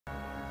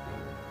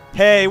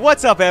Hey,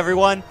 what's up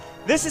everyone?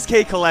 This is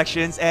K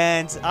Collections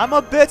and I'm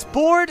a bit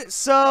bored,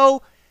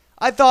 so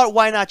I thought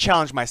why not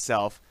challenge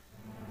myself.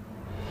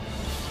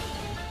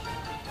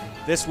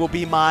 This will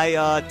be my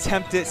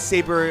attempted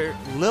Saber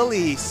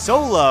Lily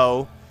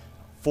solo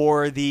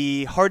for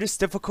the hardest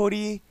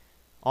difficulty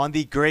on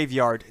the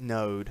graveyard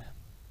node.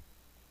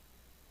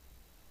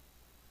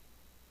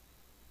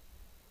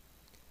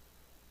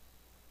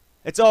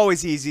 It's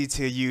always easy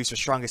to use your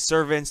strongest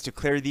servants to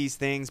clear these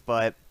things,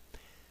 but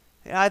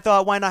I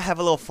thought why not have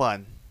a little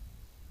fun?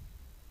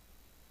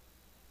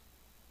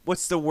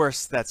 What's the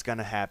worst that's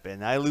gonna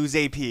happen? I lose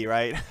AP,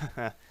 right?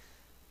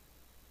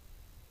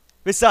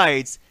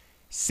 Besides,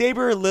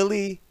 Saber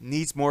Lily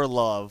needs more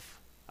love.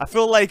 I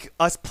feel like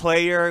us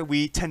player,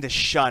 we tend to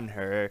shun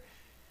her.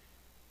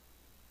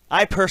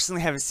 I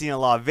personally haven't seen a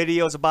lot of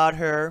videos about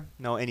her,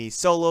 no any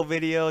solo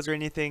videos or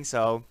anything,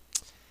 so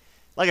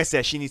like I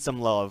said, she needs some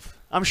love.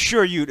 I'm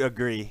sure you'd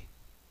agree.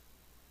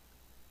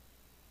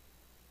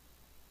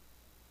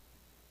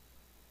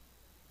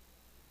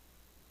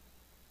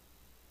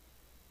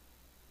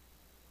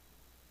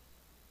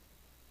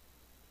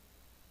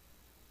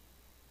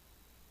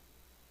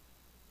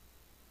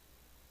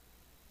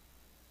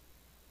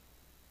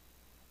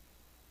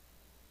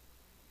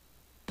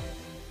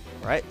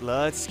 Alright,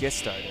 let's get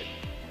started.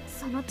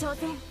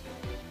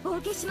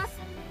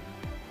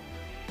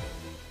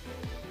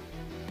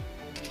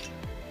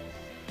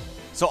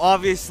 So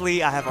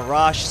obviously I have a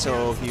rush,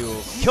 so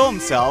he'll kill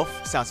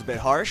himself. Sounds a bit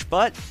harsh,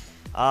 but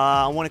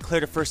I want to clear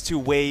the first two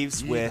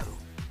waves with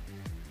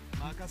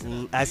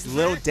as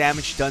little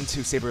damage done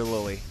to Saber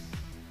Lily.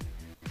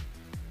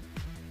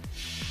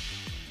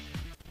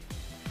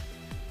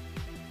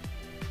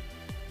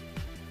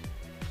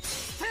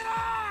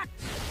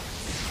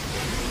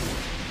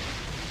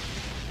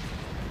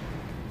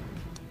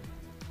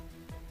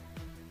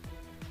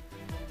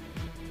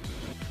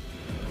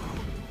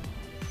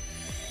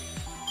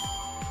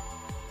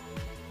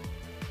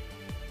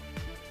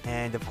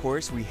 And of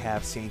course we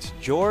have Saint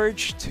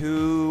George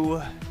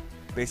to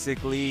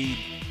basically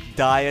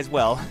die as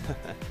well.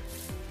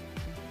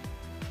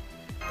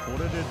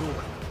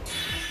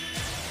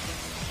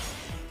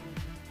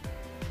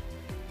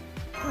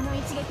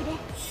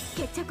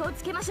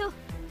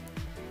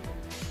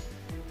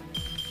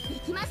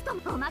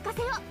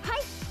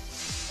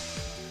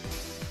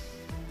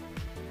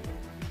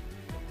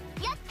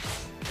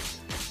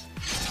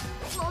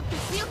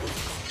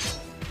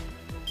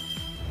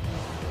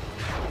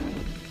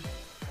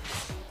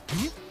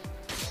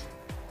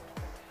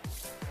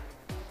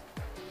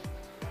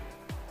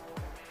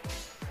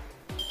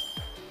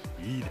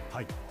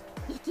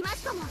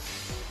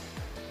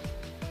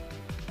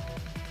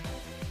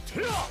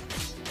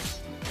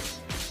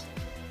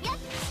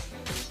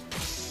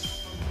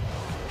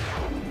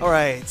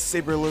 Alright,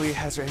 Saber Lily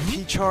has her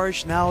MP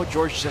charged, now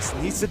George just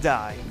needs to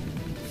die.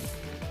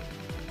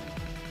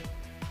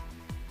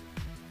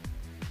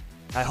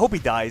 I hope he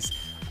dies.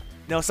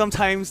 Now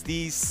sometimes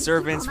these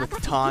servants with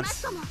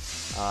taunts,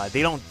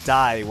 they don't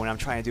die when I'm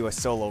trying to do a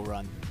solo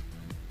run.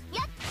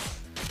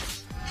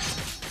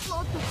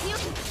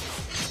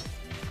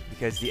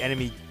 Because the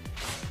enemy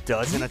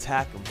doesn't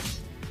attack him.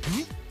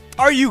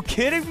 Are you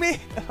kidding me?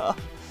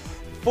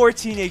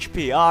 14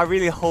 HP. I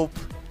really hope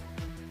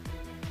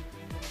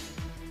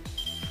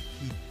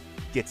he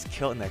gets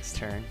killed next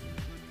turn.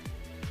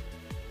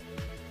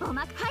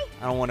 I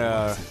don't want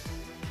to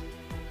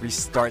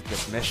restart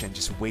this mission,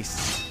 just waste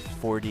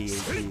 40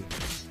 AP.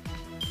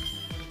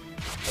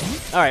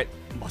 Alright,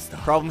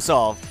 problem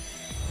solved.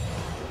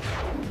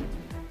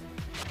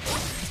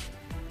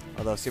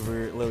 Although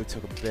Saber Lily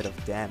took a bit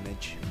of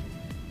damage.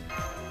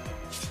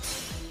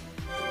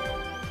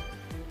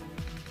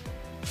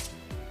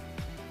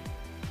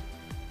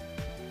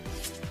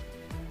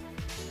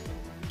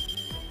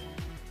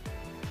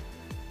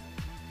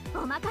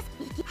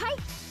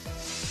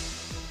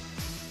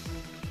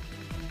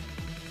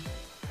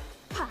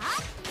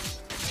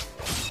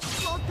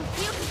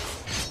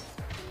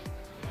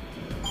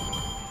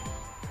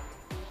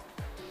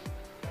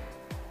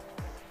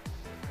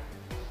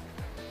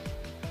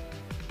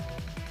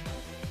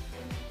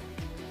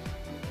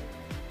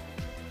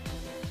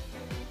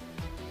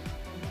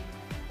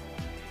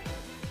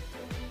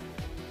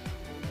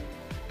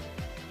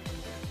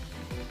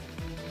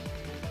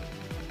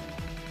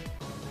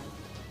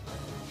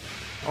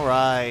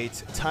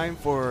 Alright, time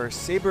for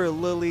Saber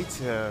Lily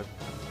to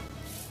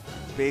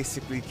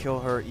basically kill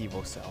her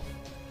evil self.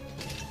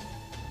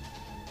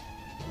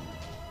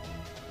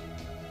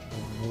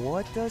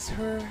 What does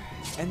her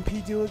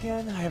NP do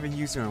again? I haven't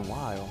used her in a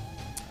while.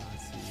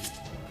 Let's see.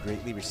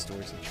 Greatly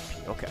restores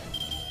HP. Okay.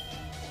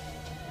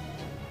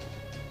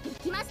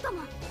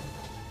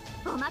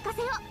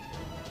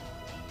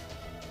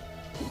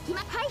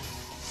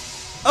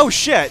 Oh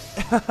shit!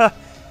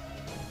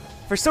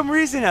 For some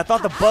reason, I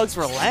thought the bugs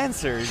were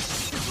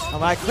Lancers.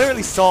 I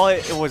clearly saw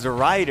it was a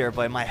Rider,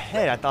 but in my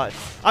head, I thought...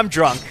 I'm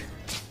drunk.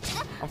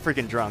 I'm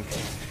freaking drunk.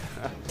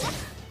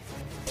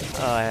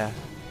 Oh, yeah.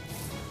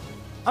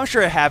 I'm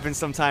sure it happens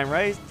sometime,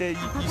 right? You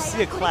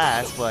see a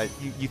class, but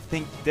you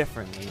think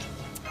differently.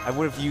 I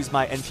would have used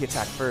my NP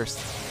attack first.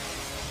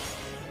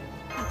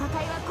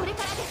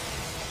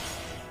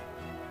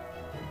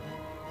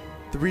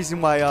 The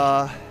reason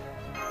why,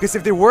 because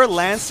if they were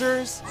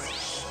Lancers,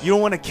 you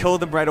don't want to kill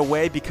them right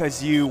away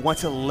because you want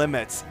to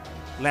limit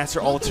Lancer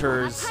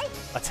Alter's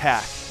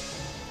attack.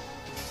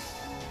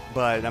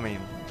 But, I mean,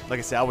 like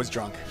I said, I was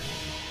drunk.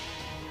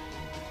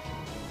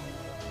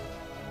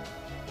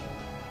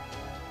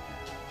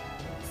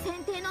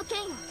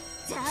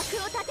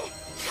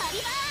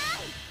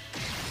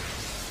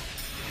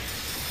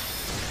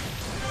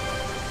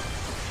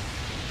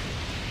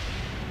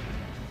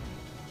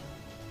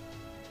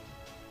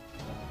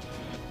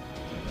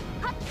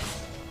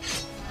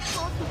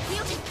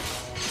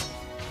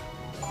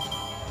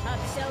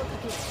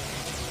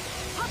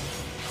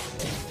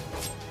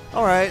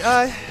 Alright,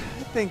 I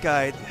think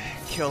I'd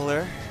kill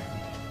her.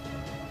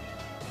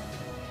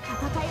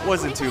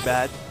 Wasn't too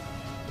bad.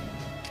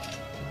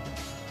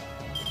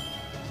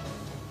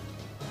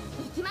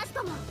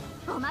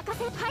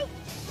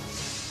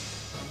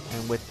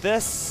 And with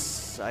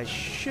this, I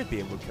should be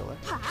able to kill her.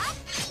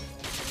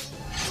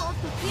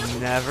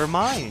 Never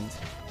mind.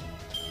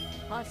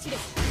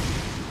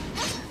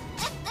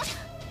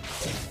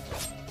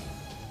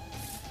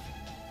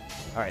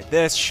 Alright,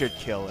 this should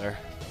kill her.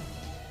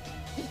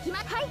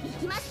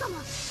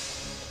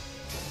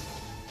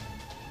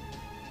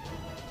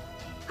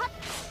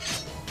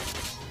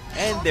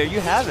 And there you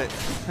have it.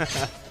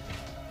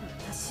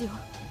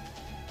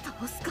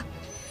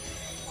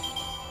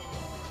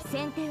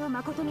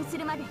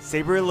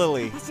 Saber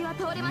Lily.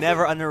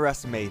 Never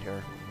underestimate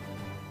her.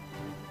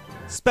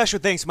 Special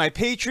thanks to my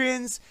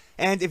patrons,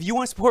 and if you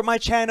want to support my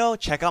channel,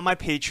 check out my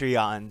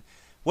Patreon.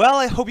 Well,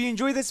 I hope you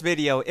enjoyed this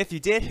video. If you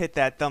did, hit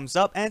that thumbs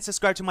up and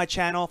subscribe to my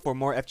channel for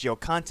more FGO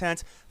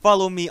content.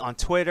 Follow me on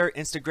Twitter,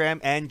 Instagram,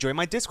 and join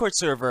my Discord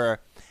server.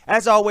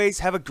 As always,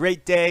 have a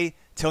great day.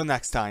 Till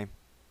next time.